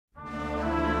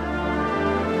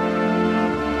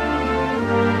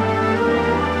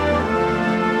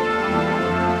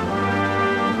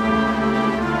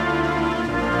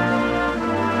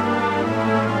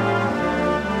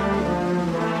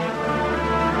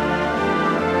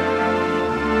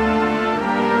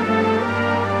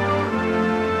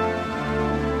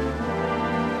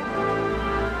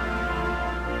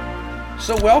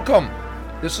So welcome.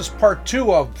 This is part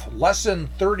 2 of lesson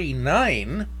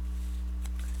 39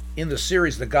 in the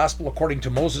series, The Gospel According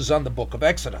to Moses on the Book of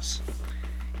Exodus.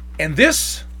 And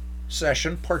this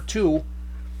session, part 2,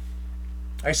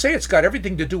 I say it's got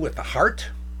everything to do with the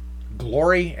heart,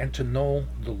 glory, and to know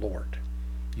the Lord.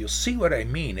 You'll see what I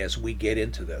mean as we get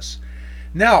into this.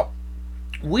 Now,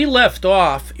 we left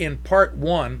off in part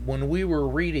 1 when we were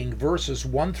reading verses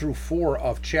 1 through 4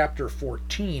 of chapter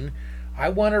 14. I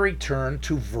want to return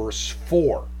to verse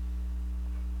 4.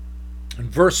 In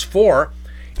verse 4,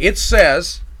 it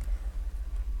says,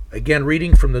 again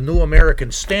reading from the New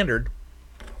American Standard,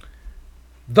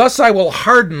 "Thus I will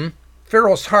harden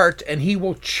Pharaoh's heart, and he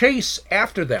will chase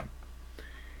after them.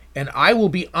 And I will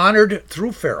be honored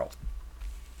through Pharaoh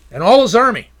and all his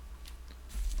army.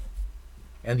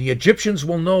 And the Egyptians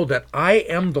will know that I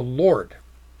am the Lord."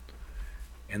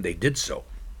 And they did so.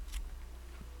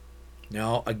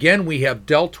 Now, again, we have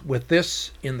dealt with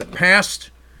this in the past.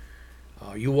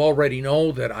 You already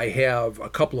know that I have a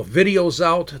couple of videos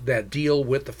out that deal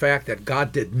with the fact that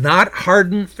God did not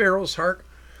harden Pharaoh's heart.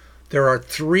 There are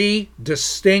 3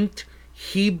 distinct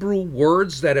Hebrew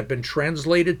words that have been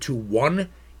translated to one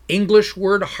English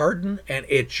word, harden, and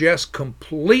it just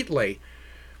completely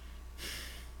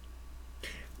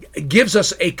gives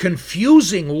us a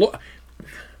confusing look,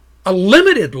 a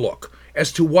limited look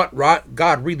as to what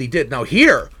God really did. Now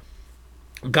here,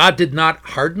 God did not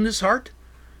harden his heart.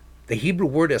 The Hebrew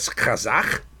word is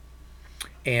chazak,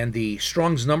 and the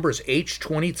Strong's number is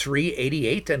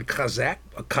H2388, and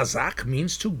chazak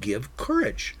means to give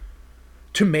courage,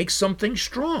 to make something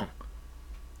strong,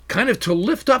 kind of to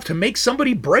lift up, to make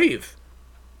somebody brave.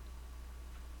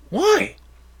 Why?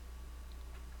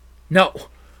 Now,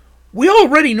 we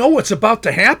already know what's about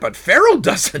to happen. Pharaoh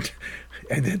doesn't.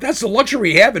 And that's the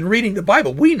luxury we have in reading the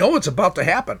Bible. We know what's about to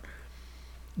happen.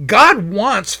 God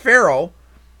wants Pharaoh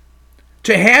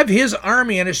to have his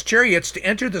army and his chariots to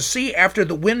enter the sea after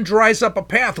the wind dries up a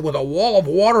path, with a wall of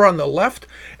water on the left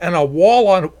and a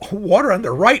wall of water on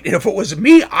the right. And if it was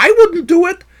me, I wouldn't do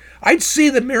it. I'd see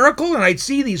the miracle, and I'd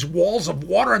see these walls of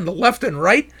water on the left and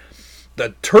right,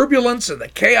 the turbulence and the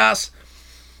chaos,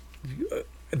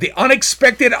 the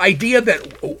unexpected idea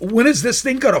that when is this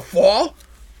thing going to fall?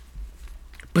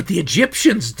 But the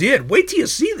Egyptians did. Wait till you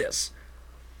see this.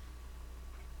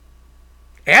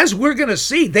 As we're going to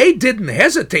see, they didn't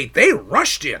hesitate. They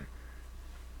rushed in.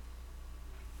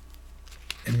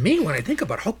 And me, when I think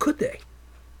about it, how could they?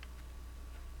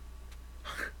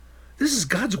 This is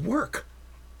God's work.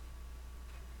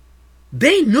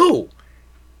 They knew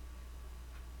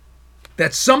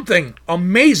that something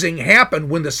amazing happened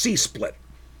when the sea split.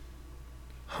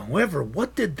 However,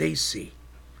 what did they see?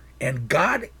 And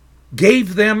God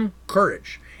gave them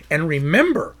courage. And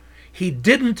remember, he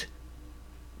didn't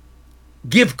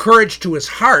give courage to his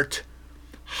heart.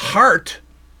 Heart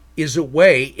is a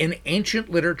way in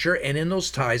ancient literature and in those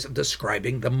ties of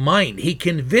describing the mind. He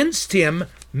convinced him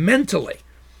mentally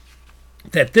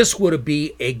that this would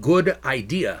be a good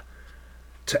idea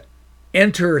to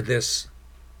enter this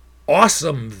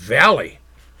awesome valley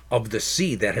of the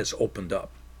sea that has opened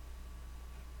up.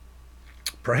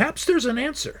 Perhaps there's an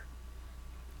answer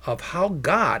of how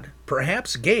God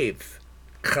perhaps gave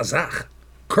chazak,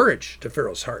 courage, to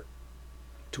Pharaoh's heart,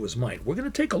 to his mind. We're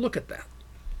going to take a look at that.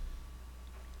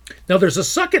 Now there's a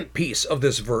second piece of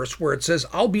this verse where it says,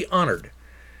 "I'll be honored."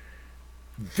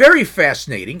 Very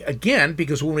fascinating, again,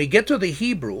 because when we get to the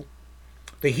Hebrew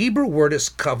word is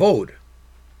kavod.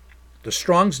 The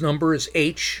Strong's number is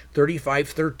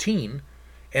H3513,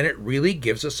 and it really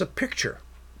gives us a picture.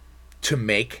 To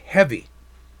make heavy.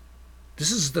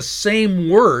 This is the same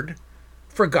word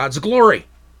for God's glory.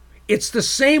 It's the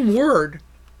same word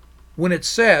when it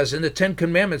says in the 10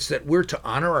 Commandments that we're to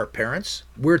honor our parents.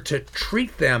 We're to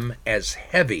treat them as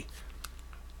heavy.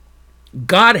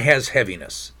 God has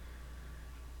heaviness.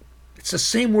 It's the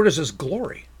same word as his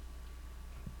glory.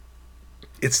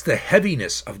 It's the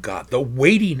heaviness of God, the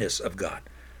weightiness of God.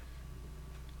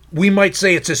 We might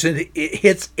say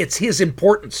it's his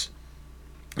importance,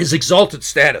 his exalted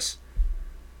status,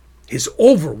 his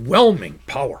overwhelming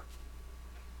power.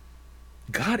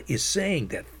 God is saying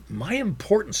that my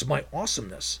importance, my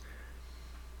awesomeness,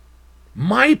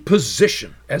 my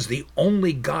position as the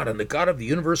only God and the God of the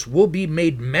universe will be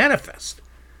made manifest.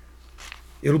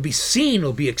 It'll be seen,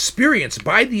 it'll be experienced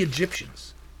by the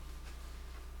Egyptians.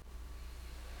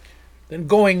 Then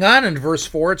going on in verse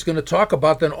 4, it's going to talk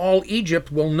about, then all Egypt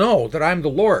will know that I'm the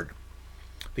Lord.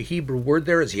 The Hebrew word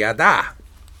there is yada,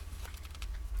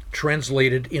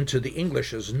 translated into the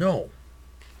English as know.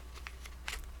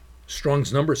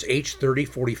 Strong's number is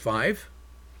H3045.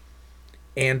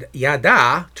 And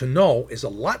yada, to know, is a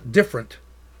lot different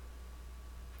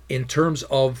in terms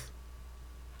of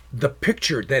the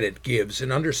picture that it gives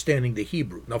in understanding the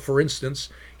Hebrew. Now, for instance,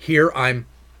 here I'm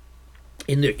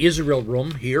in the Israel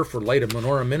room here for Light of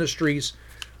Menorah Ministries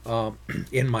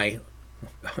in my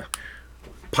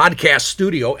podcast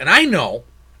studio, and I know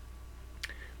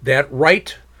that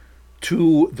right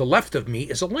to the left of me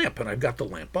is a lamp, and I've got the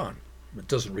lamp on. It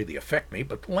doesn't really affect me,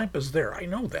 but the lamp is there. I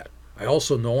know that. I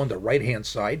also know on the right-hand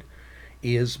side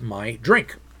is my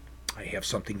drink. I have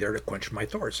something there to quench my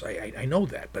thirst. I know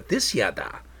that. But this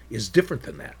yada is different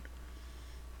than that.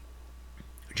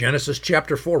 Genesis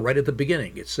chapter 4, right at the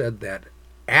beginning, it said that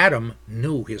Adam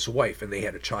knew his wife and they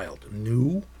had a child.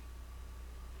 Knew.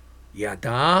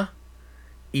 Yada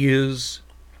is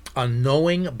a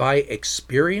knowing by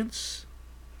experience,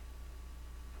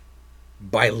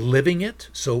 by living it.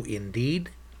 So indeed,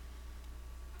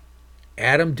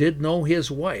 Adam did know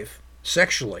his wife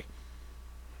sexually,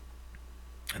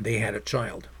 and they had a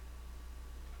child.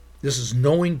 This is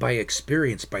knowing by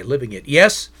experience, by living it.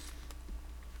 Yes,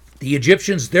 the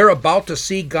Egyptians, they're about to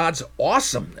see God's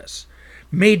awesomeness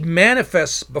made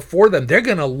manifest before them. They're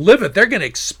going to live it. They're going to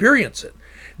experience it.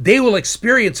 They will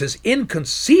experience His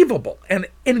inconceivable and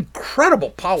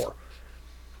incredible power.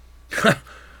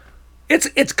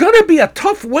 It's going to be a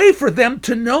tough way for them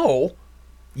to know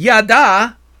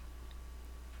Yada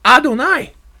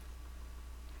Adonai.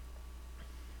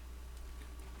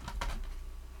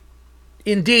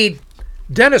 Indeed,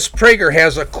 Dennis Prager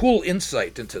has a cool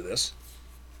insight into this.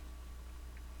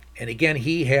 And again,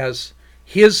 he has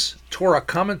his Torah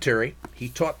commentary. He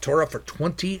taught Torah for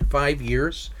 25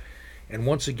 years. And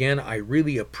once again, I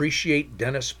really appreciate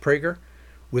Dennis Prager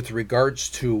with regards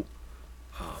to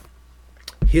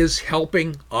his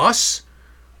helping us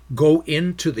go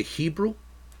into the Hebrew.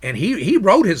 And he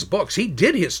wrote his books. He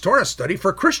did his Torah study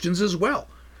for Christians as well.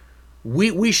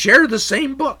 We share the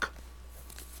same book.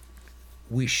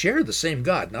 We share the same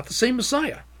God, not the same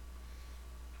Messiah.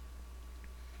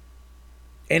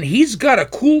 And he's got a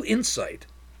cool insight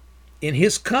in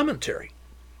his commentary.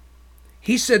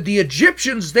 He said the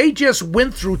Egyptians, they just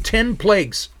went through 10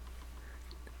 plagues.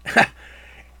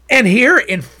 And here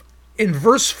in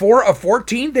verse 4 of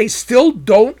 14, they still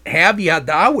don't have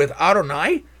Yada with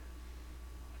Adonai.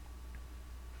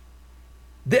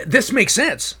 This makes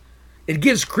sense. It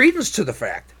gives credence to the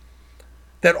fact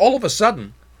that all of a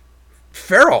sudden,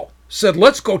 Pharaoh said,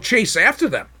 let's go chase after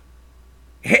them.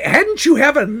 Hadn't you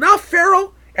have enough,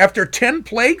 Pharaoh, after 10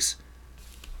 plagues?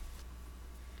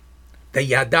 The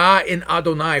Yada in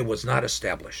Adonai was not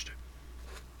established.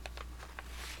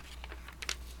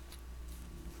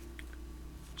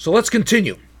 So let's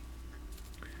continue.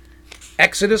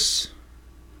 Exodus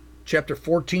chapter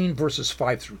 14, verses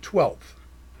 5 through 12.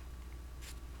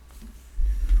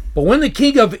 But when the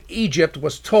king of Egypt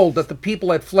was told that the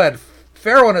people had fled,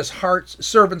 Pharaoh and his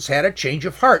servants had a change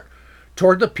of heart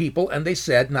toward the people, and they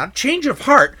said, not change of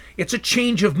heart, it's a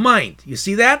change of mind. You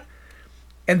see that?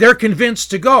 And they're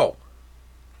convinced to go.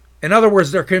 In other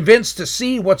words, they're convinced to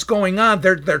see what's going on.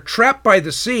 They're trapped by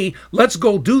the sea. Let's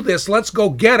go do this. Let's go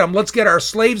get them. Let's get our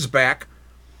slaves back.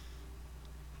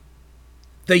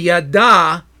 The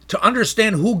Yada, to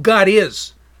understand who God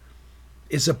is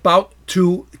about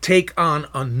to take on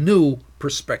a new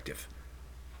perspective.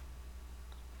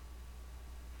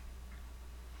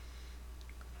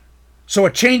 So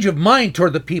a change of mind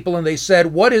toward the people, and they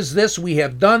said, what is this we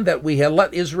have done that we have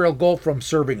let Israel go from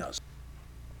serving us?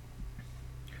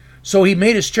 So he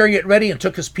made his chariot ready and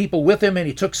took his people with him, and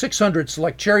he took 600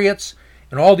 select chariots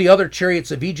and all the other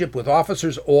chariots of Egypt with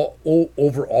officers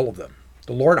over all of them.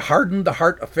 The Lord hardened the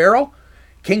heart of Pharaoh,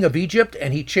 king of Egypt,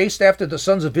 and he chased after the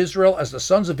sons of Israel as the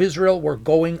sons of Israel were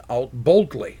going out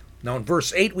boldly. Now in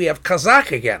verse 8 we have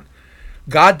Kazakh again.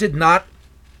 God did not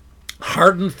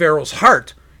harden Pharaoh's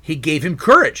heart. He gave him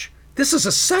courage. This is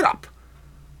a setup.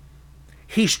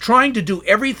 He's trying to do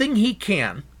everything he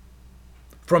can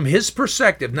from his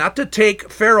perspective, not to take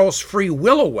Pharaoh's free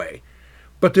will away,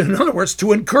 but to, in other words,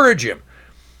 to encourage him,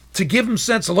 to give him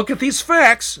sense of look at these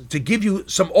facts, to give you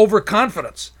some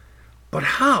overconfidence. But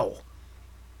how?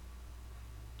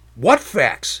 What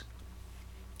facts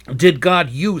did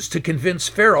God use to convince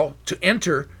Pharaoh to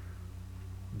enter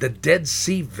the Dead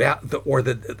Sea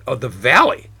the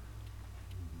valley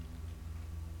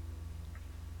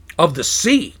of the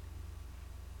sea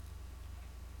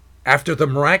after the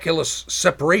miraculous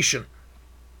separation?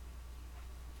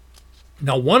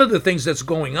 Now, one of the things that's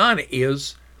going on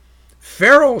is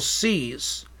Pharaoh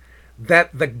sees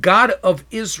that the God of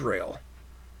Israel,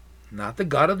 not the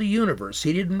God of the universe,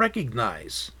 he didn't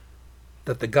recognize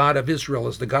that the God of Israel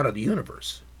is the God of the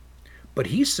universe. But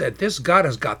he said this God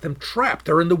has got them trapped.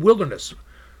 They're in the wilderness.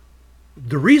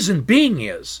 The reason being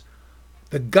is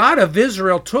the God of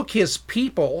Israel took his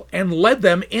people and led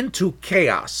them into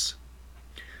chaos.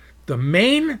 The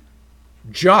main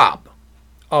job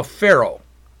of Pharaoh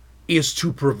is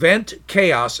to prevent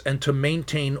chaos and to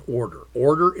maintain order.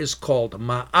 Order is called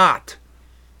ma'at.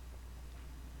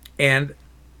 And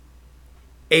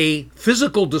a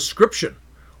physical description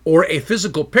or a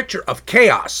physical picture of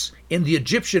chaos in the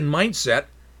Egyptian mindset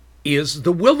is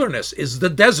the wilderness, is the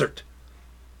desert.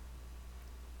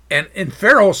 And in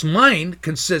Pharaoh's mind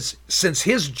consists, since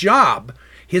his job,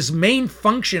 his main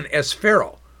function as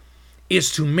Pharaoh is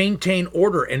to maintain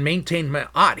order and maintain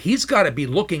ma'at, he's got to be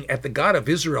looking at the God of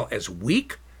Israel as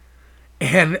weak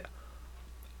and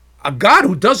a God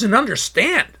who doesn't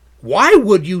understand. Why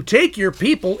would you take your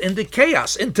people into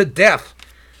chaos, into death,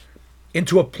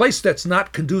 into a place that's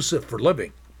not conducive for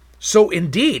living? So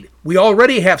indeed, we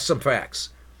already have some facts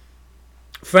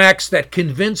that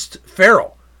convinced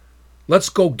Pharaoh, let's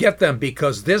go get them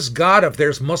because this God of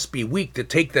theirs must be weak to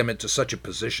take them into such a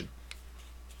position.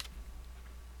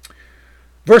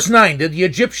 Verse 9, "Did the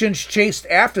Egyptians chased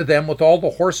after them with all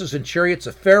the horses and chariots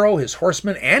of Pharaoh, his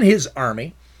horsemen, and his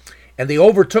army, and they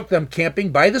overtook them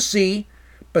camping by the sea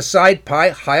beside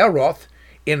Pi Hahiroth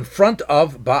in front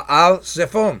of Baal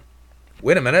Zephon."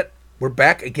 Wait a minute, we're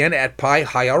back again at Pi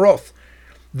Hahiroth.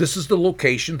 This is the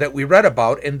location that we read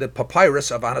about in the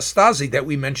papyrus of Anastasia that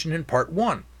we mentioned in part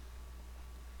 1,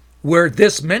 where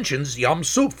this mentions Yam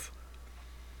Suf.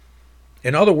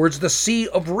 In other words, the Sea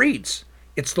of Reeds.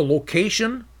 It's the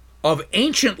location of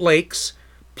ancient lakes,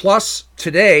 plus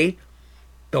today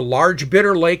the large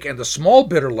Bitter Lake and the small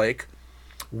Bitter Lake,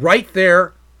 right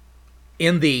there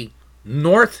in the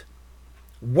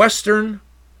northwestern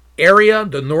area,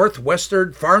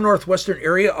 the far northwestern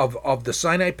area of the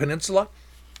Sinai Peninsula.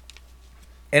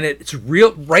 And it's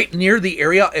right near the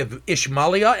area of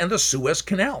Ishmaelia and the Suez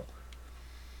Canal.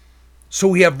 So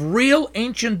we have real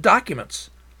ancient documents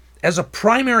as a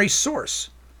primary source,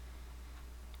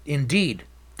 indeed,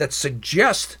 that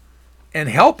suggest and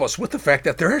help us with the fact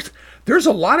that there's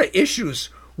a lot of issues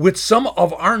with some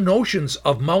of our notions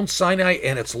of Mount Sinai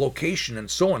and its location and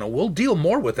so on. And we'll deal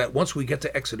more with that once we get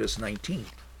to Exodus 19.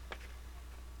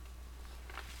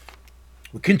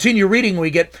 We continue reading.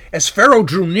 We get, "As Pharaoh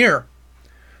drew near,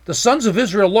 the sons of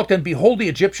Israel looked, and behold, the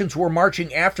Egyptians were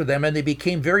marching after them, and they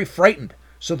became very frightened.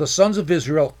 So the sons of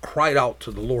Israel cried out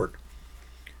to the Lord."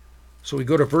 So we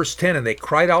go to verse 10, "And they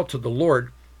cried out to the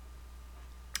Lord."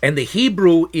 And the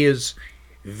Hebrew is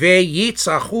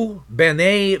Veyitzachu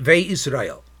b'nei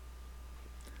Ve'Israel.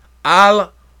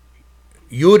 Al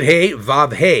Yud-He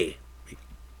Vav-He.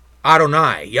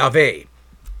 Adonai, Yahweh.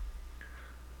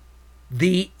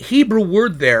 The Hebrew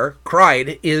word there,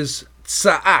 cried, is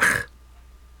tsa'ach.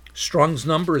 Strong's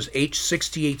number is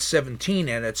H6817,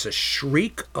 and it's a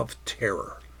shriek of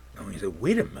terror. Now you say,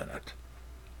 wait a minute.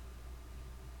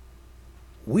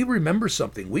 We remember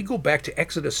something. We go back to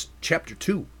Exodus chapter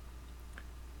 2,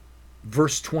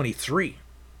 verse 23.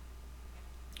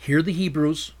 Here the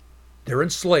Hebrews, they're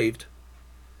enslaved,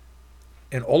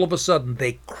 and all of a sudden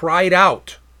they cried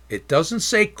out. It doesn't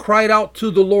say cried out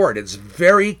to the Lord. It's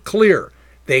very clear.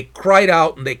 They cried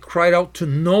out, and they cried out to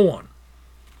no one.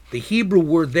 The Hebrew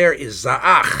word there is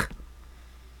za'ach.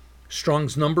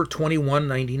 Strong's number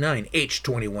 2199,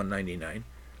 H2199.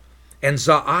 And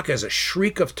za'ach is a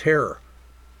shriek of terror.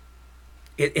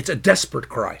 It's a desperate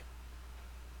cry.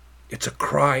 It's a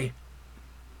cry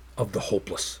of the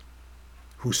hopeless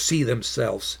who see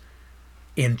themselves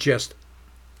in just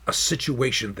a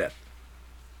situation that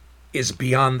is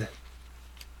beyond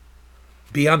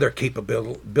their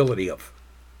capability of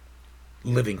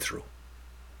living through.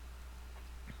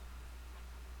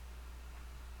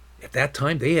 At that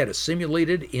time, they had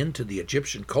assimilated into the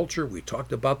Egyptian culture. We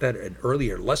talked about that in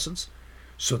earlier lessons.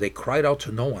 So they cried out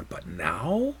to no one. But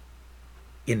now,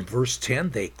 in verse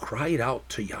 10, they cried out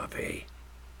to Yahweh.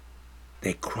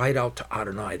 They cried out to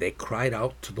Adonai. They cried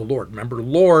out to the Lord. Remember,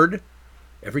 Lord,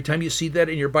 every time you see that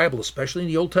in your Bible, especially in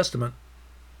the Old Testament,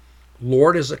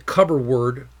 Lord is a cover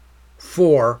word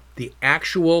for the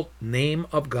actual name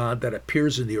of God that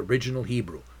appears in the original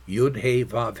Hebrew,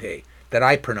 Yud-He-Vav-He, that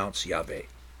I pronounce Yahweh.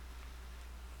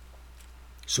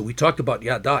 So we talked about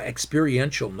Yada,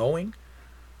 experiential knowing.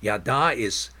 Yada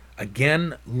is,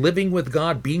 again, living with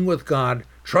God, being with God,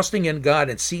 trusting in God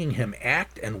and seeing Him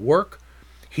act and work.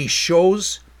 He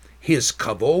shows His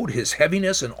kavod, His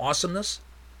heaviness and awesomeness.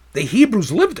 The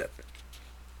Hebrews lived it.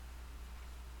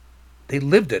 They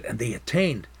lived it, and they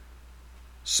attained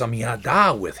some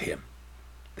Yada with Him.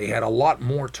 They had a lot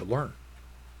more to learn.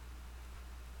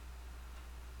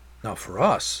 Now for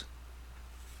us,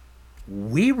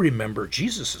 we remember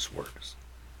Jesus' words.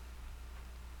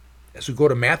 As we go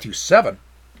to Matthew 7,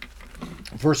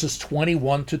 verses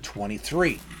 21 to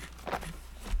 23.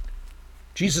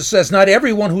 Jesus says, "Not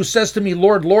everyone who says to me,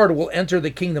 'Lord, Lord,' will enter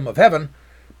the kingdom of heaven,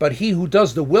 but he who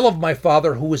does the will of my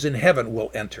Father who is in heaven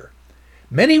will enter.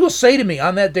 Many will say to me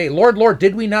on that day, 'Lord, Lord,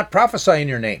 did we not prophesy in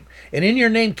your name, and in your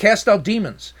name cast out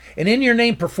demons, and in your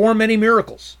name perform many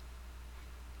miracles?'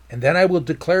 And then I will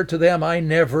declare to them, 'I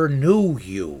never knew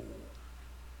you.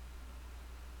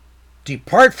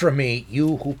 Depart from me,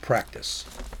 you who practice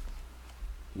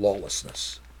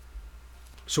lawlessness.'"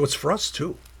 So it's for us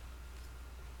too.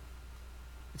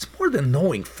 It's more than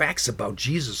knowing facts about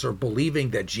Jesus or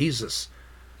believing that Jesus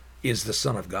is the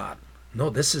Son of God. No,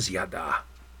 this is yada.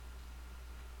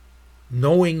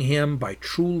 Knowing him by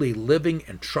truly living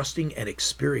and trusting and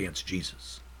experience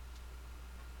Jesus.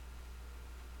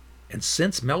 And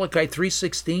since Malachi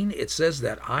 3:16, it says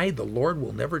that I, the Lord,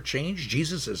 will never change.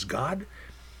 Jesus is God.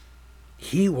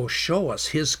 He will show us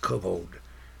his kavod.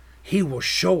 He will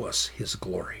show us his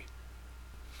glory.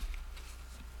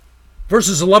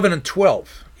 Verses 11 and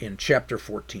 12 in chapter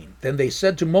 14. "Then they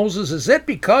said to Moses, 'Is it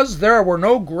because there were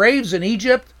no graves in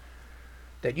Egypt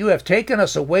that you have taken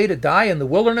us away to die in the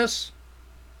wilderness?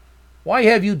 Why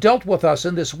have you dealt with us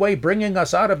in this way, bringing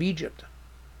us out of Egypt?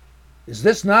 Is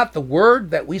this not the word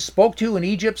that we spoke to you in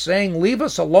Egypt, saying, Leave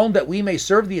us alone that we may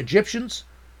serve the Egyptians?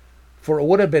 For it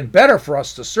would have been better for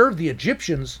us to serve the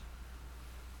Egyptians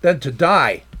than to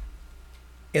die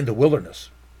in the wilderness.'"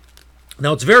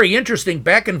 Now it's very interesting,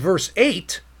 back in verse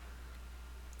 8,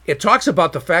 it talks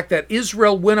about the fact that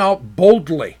Israel went out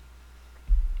boldly.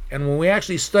 And when we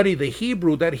actually study the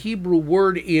Hebrew, that Hebrew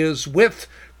word is with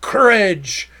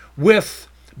courage, with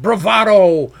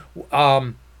bravado,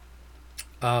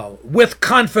 with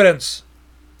confidence.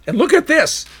 And look at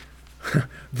this.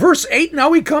 Verse 8, now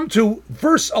we come to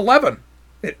verse 11.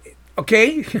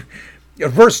 Okay?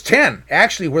 Verse 10,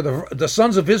 actually, where the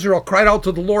sons of Israel cried out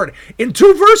to the Lord. In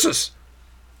 2 verses,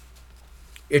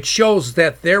 it shows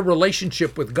that their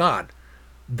relationship with God,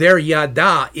 their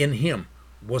yada in him,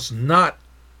 was not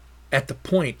at the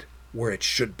point where it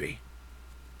should be.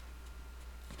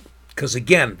 Because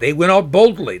again, they went out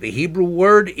boldly. The Hebrew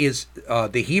is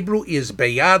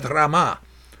bayad ramah,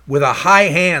 with a high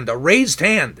hand, a raised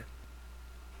hand.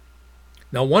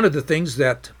 Now, one of the things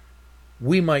that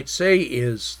we might say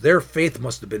is their faith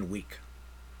must have been weak.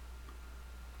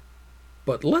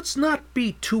 But let's not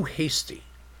be too hasty.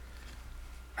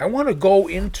 I want to go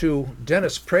into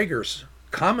Dennis Prager's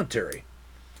commentary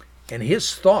and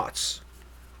his thoughts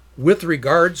with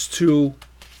regards to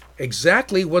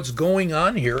exactly what's going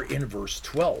on here in verse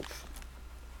 12.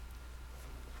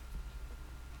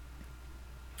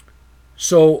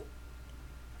 So,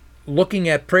 looking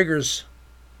at Prager's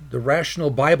The Rational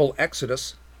Bible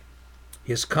Exodus,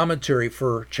 his commentary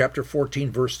for chapter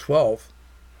 14, verse 12,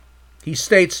 he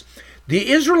states, "The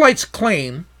Israelites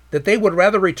claim that they would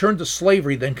rather return to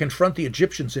slavery than confront the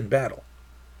Egyptians in battle.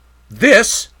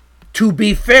 This, to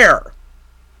be fair,"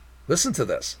 listen to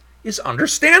this, "is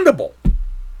understandable.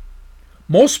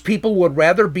 Most people would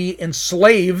rather be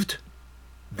enslaved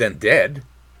than dead.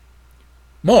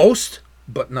 Most,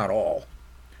 but not all.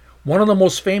 One of the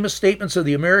most famous statements of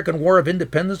the American War of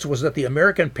Independence was that the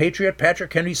American patriot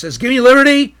Patrick Henry says, 'Give me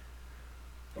liberty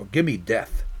or give me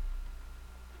death.'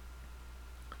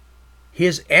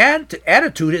 His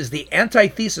attitude is the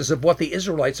antithesis of what the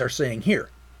Israelites are saying here.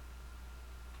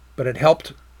 But it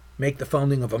helped make the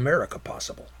founding of America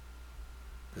possible,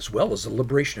 as well as the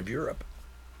liberation of Europe.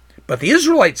 But the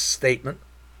Israelites' statement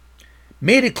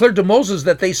made it clear to Moses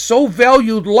that they so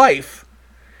valued life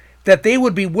that they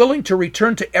would be willing to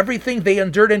return to everything they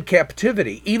endured in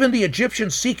captivity, even the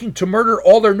Egyptians seeking to murder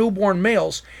all their newborn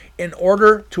males in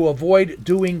order to avoid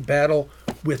doing battle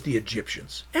with the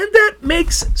Egyptians. And that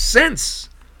makes sense.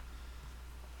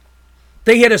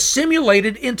 They had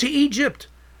assimilated into Egypt.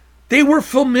 They were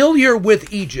familiar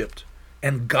with Egypt.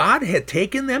 And God had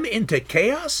taken them into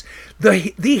chaos. The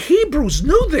Hebrews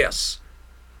knew this.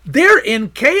 They're in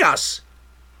chaos.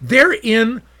 They're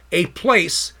in a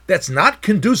place that's not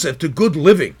conducive to good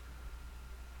living.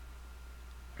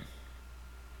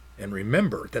 And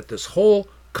remember that this whole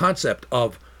concept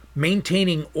of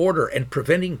maintaining order and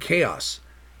preventing chaos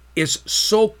is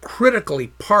so critically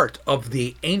part of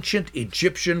the ancient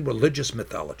Egyptian religious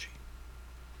mythology.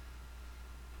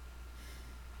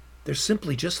 They're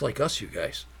simply just like us, you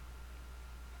guys.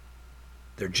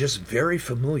 They're just very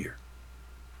familiar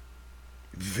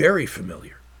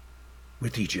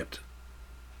with Egypt.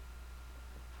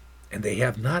 And they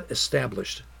have not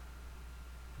established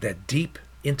that deep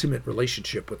intimate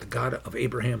relationship with the God of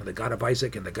Abraham and the God of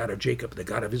Isaac and the God of Jacob, the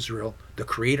God of Israel, the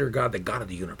Creator God, the God of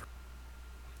the universe,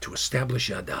 to establish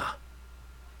Yada,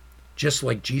 just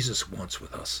like Jesus wants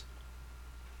with us.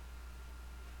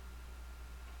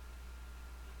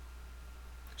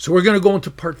 So we're going to go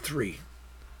into part 3.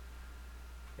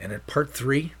 And in part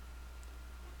 3,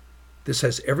 this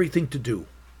has everything to do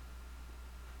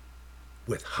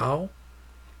with how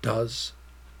does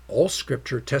all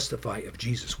Scripture testify of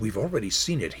Jesus. We've already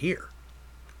seen it here.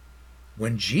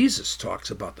 When Jesus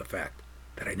talks about the fact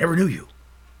that I never knew you.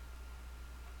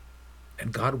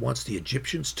 And God wants the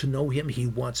Egyptians to know him. He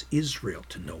wants Israel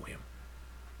to know him.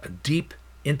 A deep,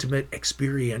 intimate,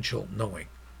 experiential knowing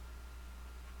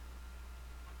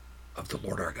of the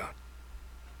Lord our God.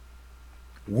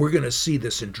 We're going to see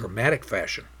this in dramatic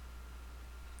fashion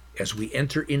as we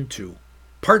enter into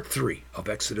part 3 of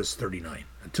Exodus 39.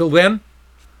 Until then,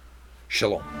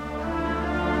 shalom.